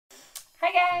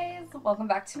Hi guys, welcome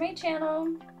back to my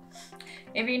channel.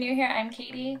 If you're new here, I'm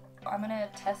Katie. I'm gonna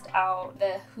test out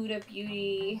the Huda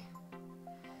Beauty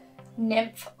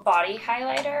Nymph Body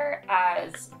Highlighter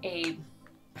as a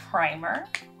primer.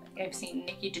 I've seen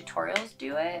Nikki tutorials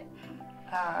do it.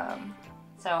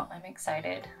 So I'm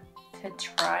excited to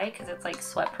try because it's like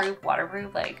sweat proof,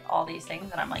 waterproof, like all these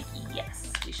things, and I'm like,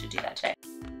 yes, we should do that today.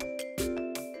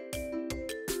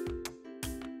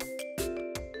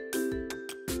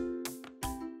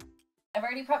 I've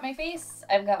already prepped my face,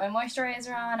 I've got my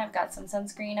moisturizer on, I've got some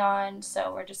sunscreen on,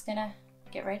 so we're just gonna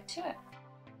get right to it.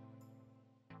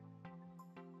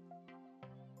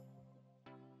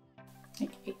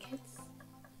 Like, it gets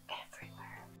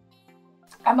everywhere.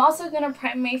 I'm also gonna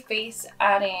prime my face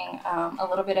adding a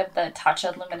little bit of the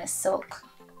Tatcha Luminous Silk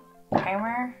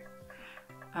primer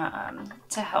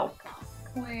to help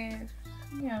with,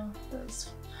 you know,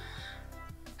 those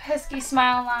pesky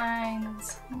smile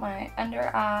lines, my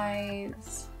under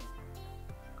eyes,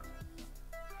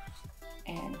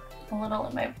 and a little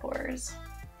in my pores,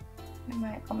 and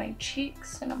on my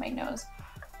cheeks and on my nose.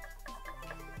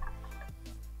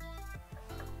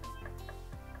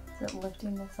 Is it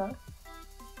lifting this up?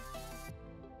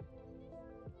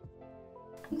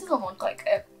 It doesn't look like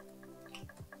it.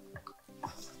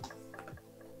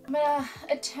 I'm gonna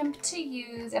attempt to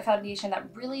use a foundation that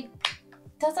really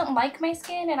doesn't like my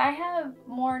skin, and I have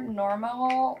more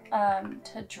normal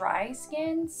to dry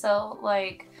skin, so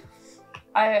like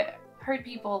I heard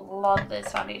people love this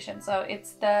foundation. So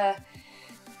it's the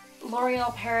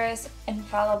L'Oreal Paris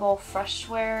Infallible Fresh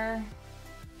Wear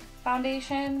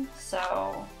foundation,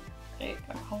 so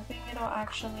I'm hoping it'll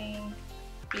actually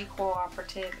be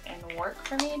cooperative and work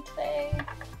for me today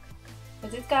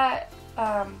because it's got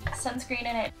sunscreen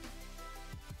in it.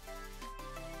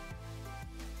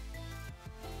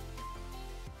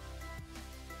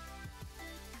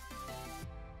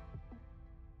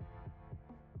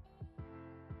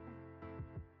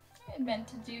 I meant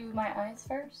to do my eyes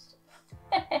first.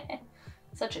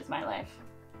 Such is my life.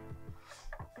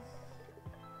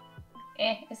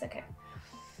 It's okay.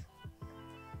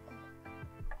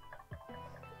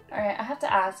 Alright, I have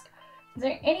to ask, is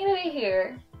there anybody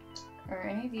here, or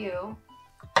any of you,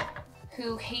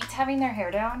 who hates having their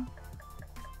hair down?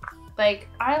 Like,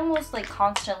 I almost like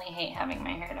constantly hate having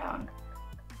my hair down.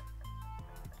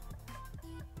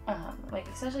 Like,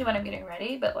 especially when I'm getting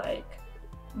ready, but like,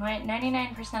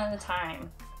 99% of the time,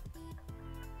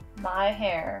 my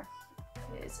hair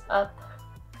is up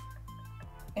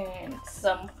in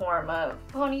some form of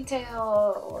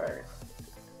ponytail or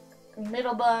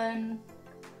middle bun.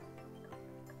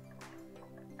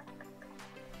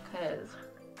 Because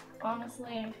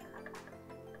honestly,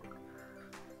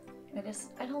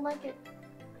 I don't like it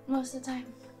most of the time.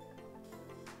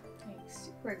 Like,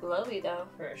 super glowy though,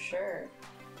 for sure.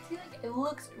 See, like, it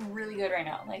looks really good right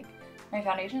now. Like, my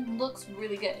foundation looks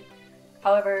really good.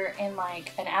 However, in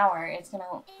like an hour, it's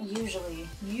gonna usually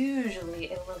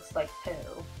it looks like poo.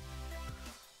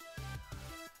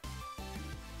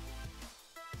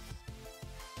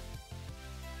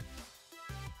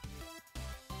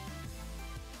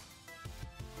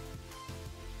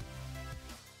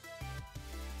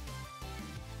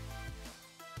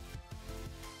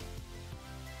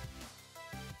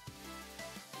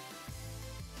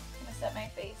 I'm gonna set my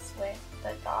face with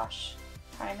the Gosh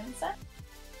Prime and Set.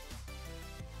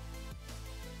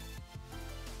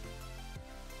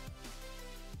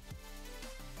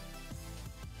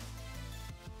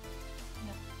 I'm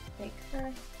gonna bake for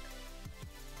a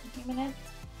few minutes.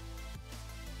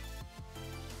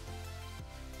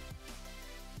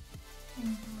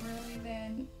 I'm really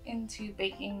been into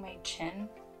baking my chin.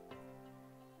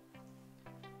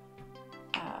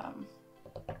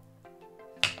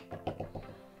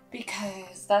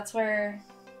 Because that's where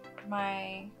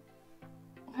my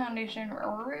foundation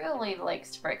really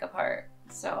likes to break apart.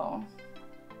 So,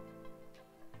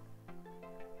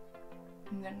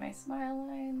 and then my smile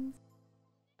lines.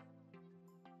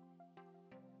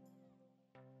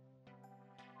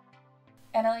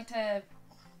 And I like to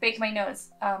bake my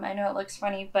nose. I know it looks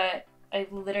funny, but I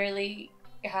literally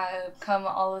have come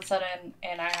all of a sudden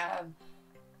and I have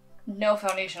no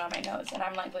foundation on my nose, and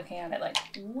I'm like looking at it like,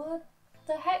 what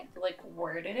the heck? Like,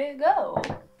 where did it go?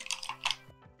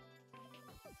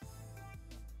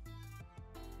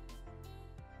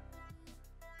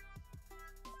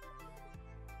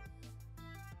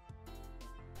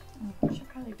 I should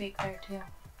probably bake there too.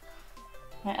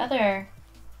 My other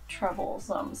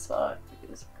troublesome spot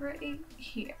is right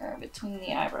here between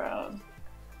the eyebrows.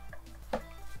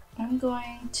 I'm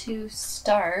going to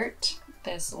start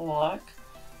this look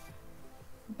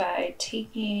by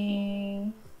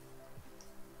taking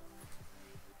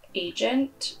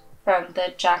Agent from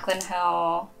the Jaclyn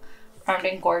Hill Armed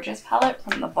and Gorgeous palette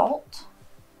from the Vault.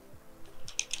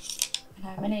 And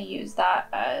I'm going to use that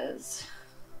as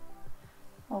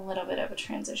a little bit of a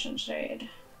transition shade.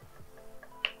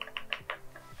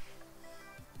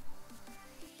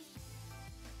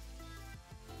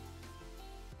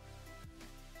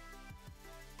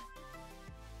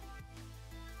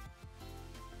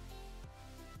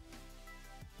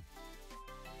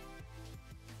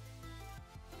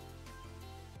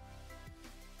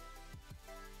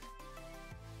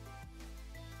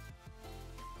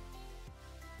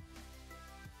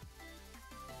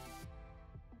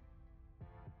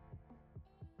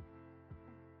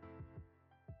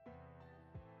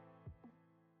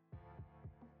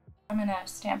 I'm gonna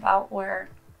stamp out where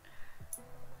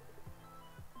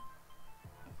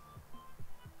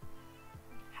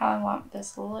how I want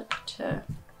this look to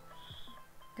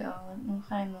go and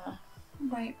find the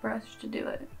right brush to do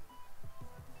it.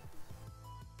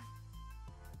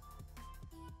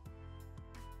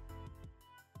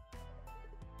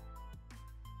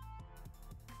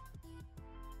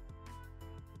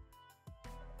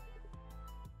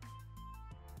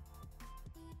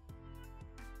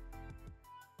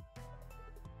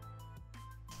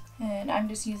 And I'm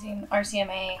just using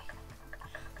RCMA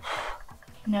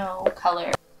no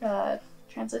color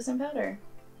translucent powder.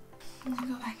 I'm gonna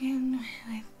go back in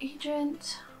with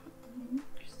Agent.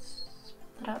 Just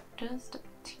split it up just a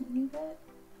teeny bit.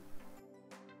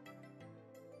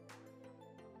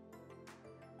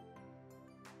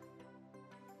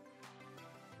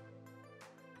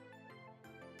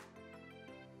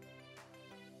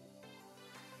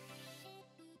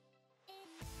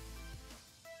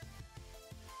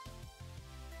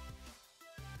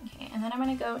 Okay, and then I'm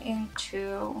gonna go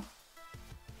into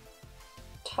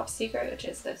Top Secret, which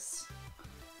is this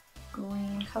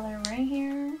green color right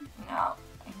here. Now,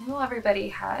 I know everybody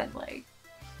had like,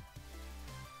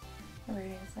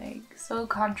 everybody's like so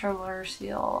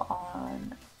controversial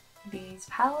on these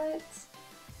palettes,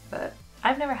 but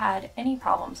I've never had any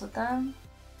problems with them.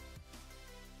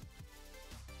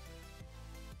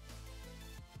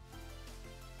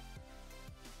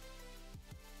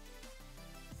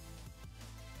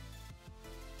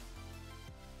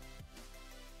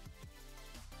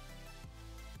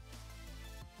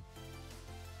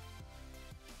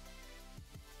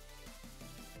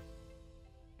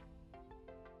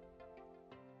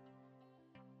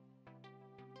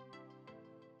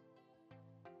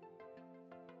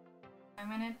 I'm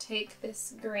gonna take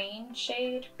this green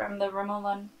shade from the Rimmel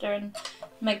London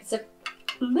Magnificent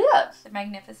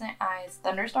Eyes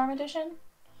Thunderstorm edition,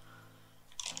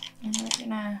 and we're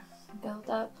gonna build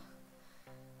up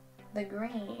the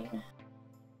green.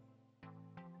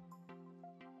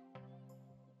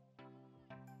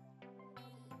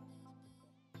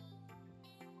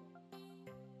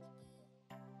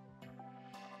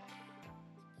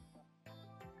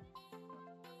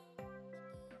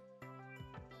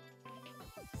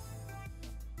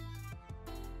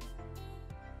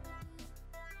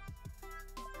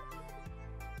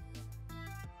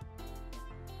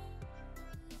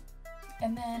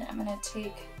 And then I'm gonna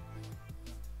take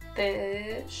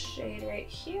this shade right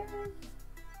here,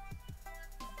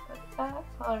 put that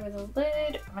all over the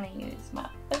lid. I'm gonna use my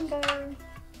finger.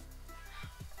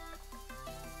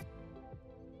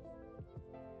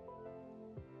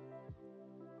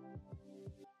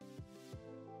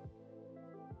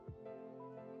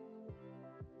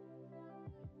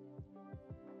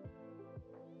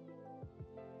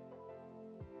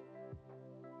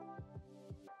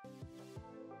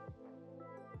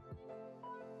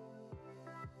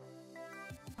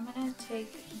 I'm gonna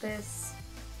take this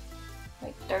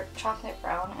like dark chocolate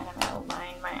brown and I'm gonna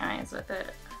line my eyes with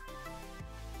it.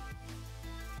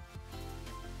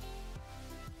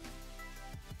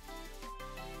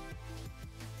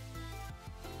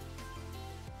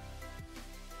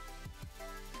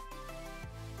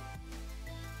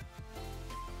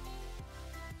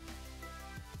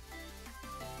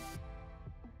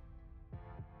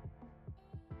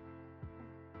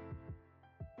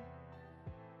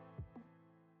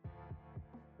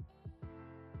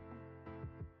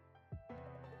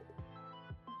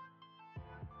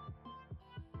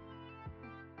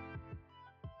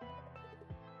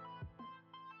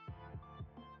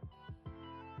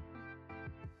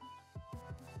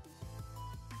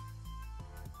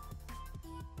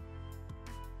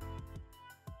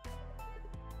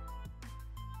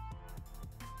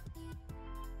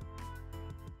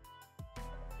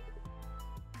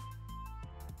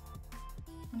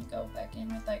 I'm gonna go back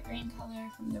in with that green color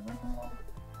from the Rimmel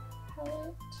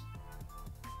palette.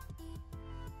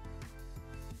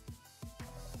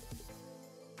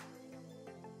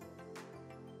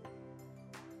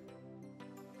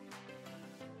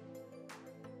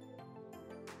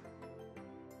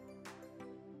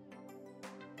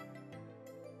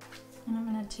 And I'm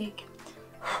gonna take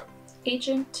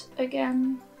Agent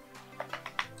again.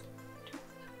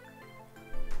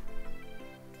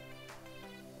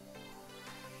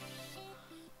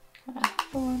 Kind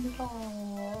of blend it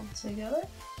all together.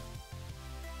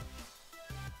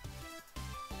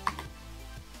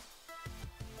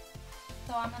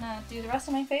 So I'm gonna do the rest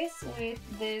of my face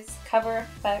with this Cover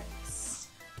FX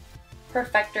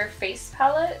Perfector face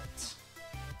palette. It's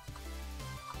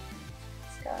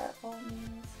got all these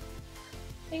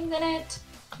things in it.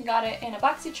 We got it in a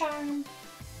BoxyCharm.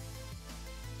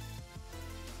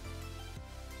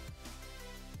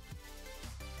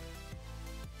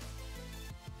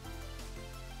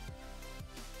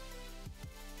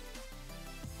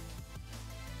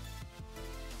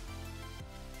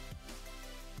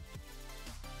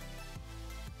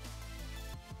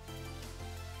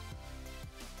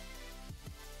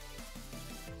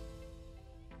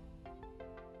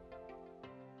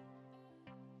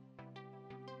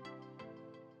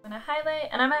 I'm gonna highlight,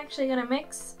 and I'm actually gonna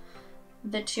mix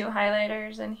the two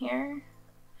highlighters in here.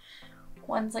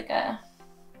 One's like a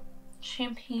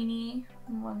champagne-y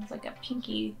and one's like a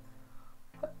pinky.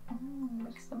 But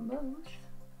mix them both.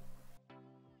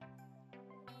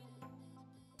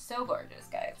 So gorgeous,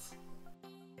 guys.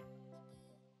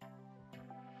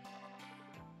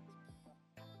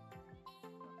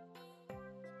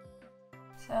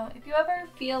 So if you ever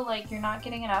feel like you're not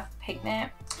getting enough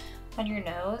pigment on your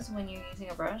nose when you're using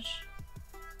a brush,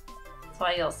 that's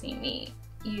why you'll see me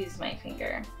use my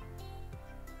finger.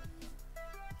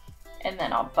 And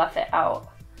then I'll buff it out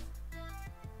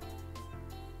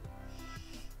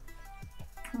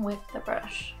with the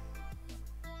brush.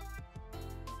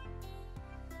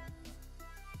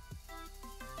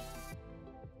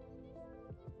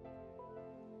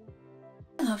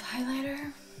 I love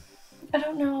highlighter. I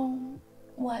don't know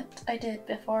what I did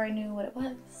before I knew what it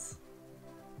was.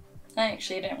 I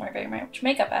actually didn't wear very much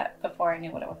makeup before I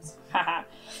knew what it was. Haha.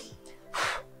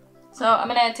 So I'm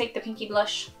gonna take the pinky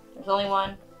blush. There's only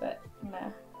one, but I'm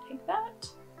gonna take that.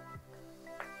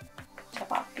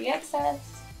 Tap off the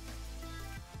excess.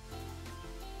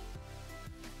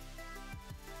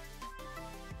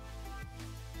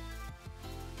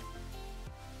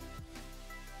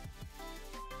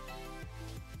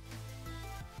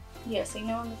 Yes, I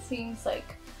know this seems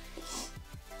like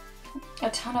a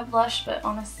ton of blush, but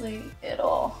honestly,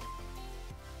 it'll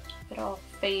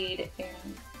fade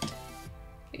and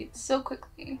fade so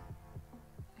quickly.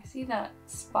 I see that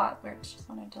spot where it's just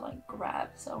wanted to like grab,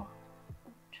 so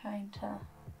I'm trying to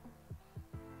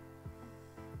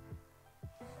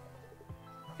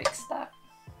fix that.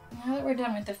 Now that we're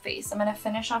done with the face, I'm gonna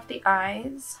finish off the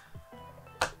eyes.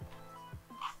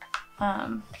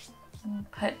 And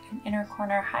put an inner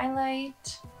corner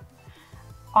highlight.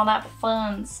 All that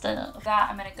fun stuff. That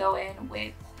I'm gonna go in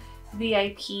with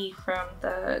VIP from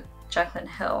the Jaclyn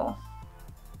Hill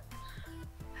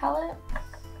palette.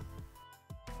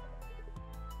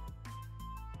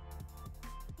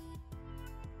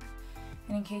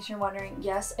 And in case you're wondering,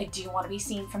 yes, I do want to be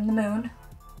seen from the moon.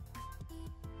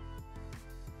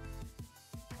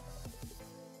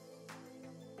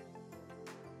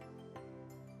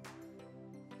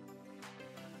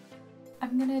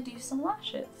 I'm gonna do some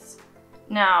lashes.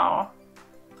 Now,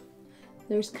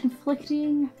 there's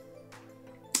conflicting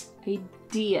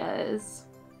ideas,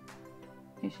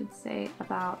 I should say,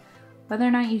 about whether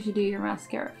or not you should do your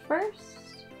mascara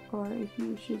first or if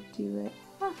you should do it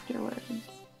afterwards.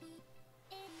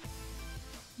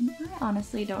 And I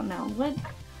honestly don't know.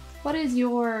 What is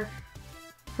your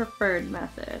preferred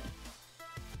method?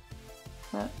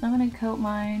 But I'm gonna coat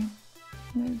mine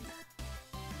with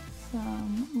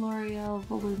some L'Oreal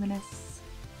Voluminous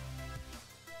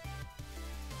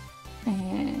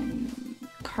and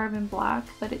Carbon Black,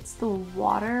 but it's the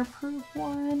waterproof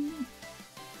one.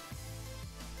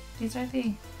 These are the,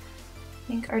 I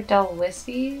think, Ardelle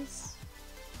Whispies.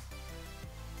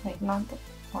 Like not the,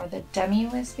 or the Demi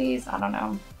Whispies, I don't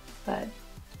know, but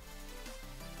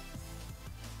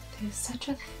there's such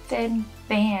a thin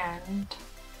band.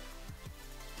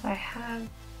 I have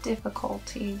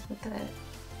difficulties with it.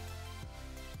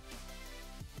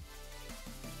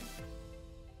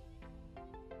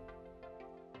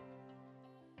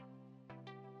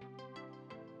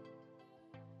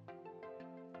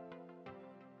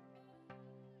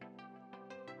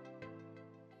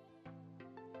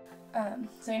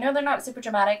 So I know they're not super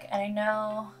dramatic, and I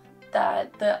know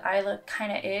that the eye look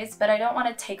kind of is, but I don't want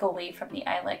to take away from the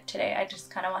eye look today. I just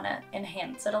kind of want to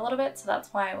enhance it a little bit, so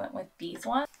that's why I went with these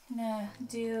ones. I'm gonna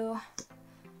do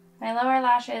my lower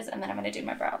lashes, and then I'm gonna do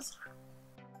my brows.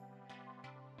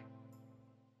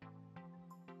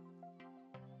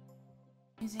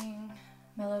 Using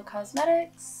Mellow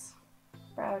Cosmetics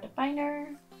Brow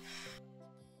Definer.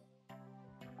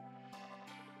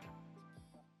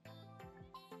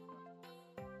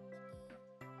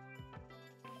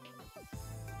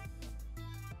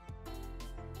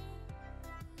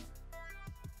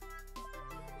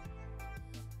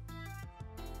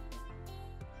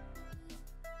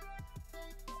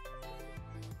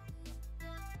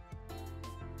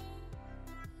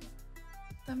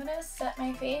 I'm gonna set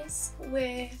my face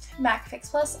with MAC Fix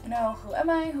Plus. No, who am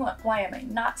I? Why am I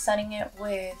not setting it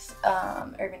with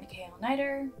Urban Decay All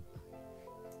Nighter?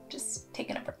 Just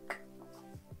taking a break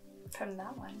from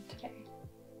that one today.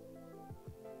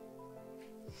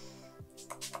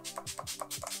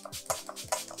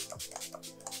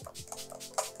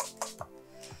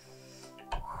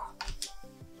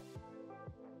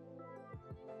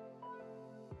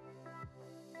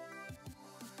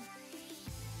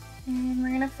 And we're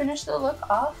gonna finish the look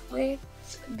off with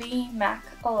the MAC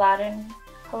Aladdin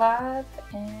collab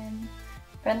and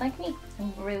Bend Like Me.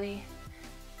 I'm really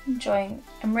enjoying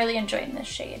this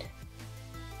shade.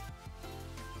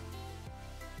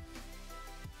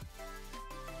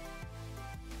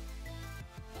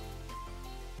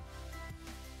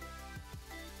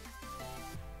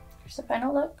 Here's the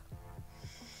final look.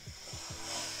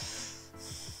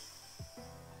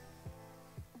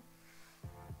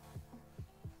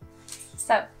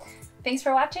 So, thanks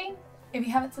for watching. If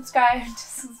you haven't subscribed,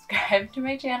 subscribe to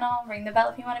my channel. Ring the bell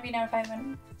if you want to be notified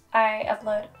when I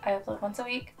upload. I upload once a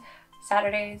week,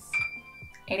 Saturdays,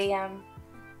 8 a.m.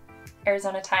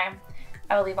 Arizona time.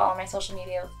 I will leave all of my social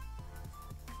media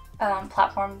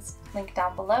platforms linked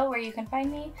down below where you can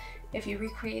find me. If you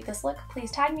recreate this look,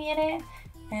 please tag me in it.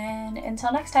 And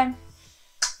until next time.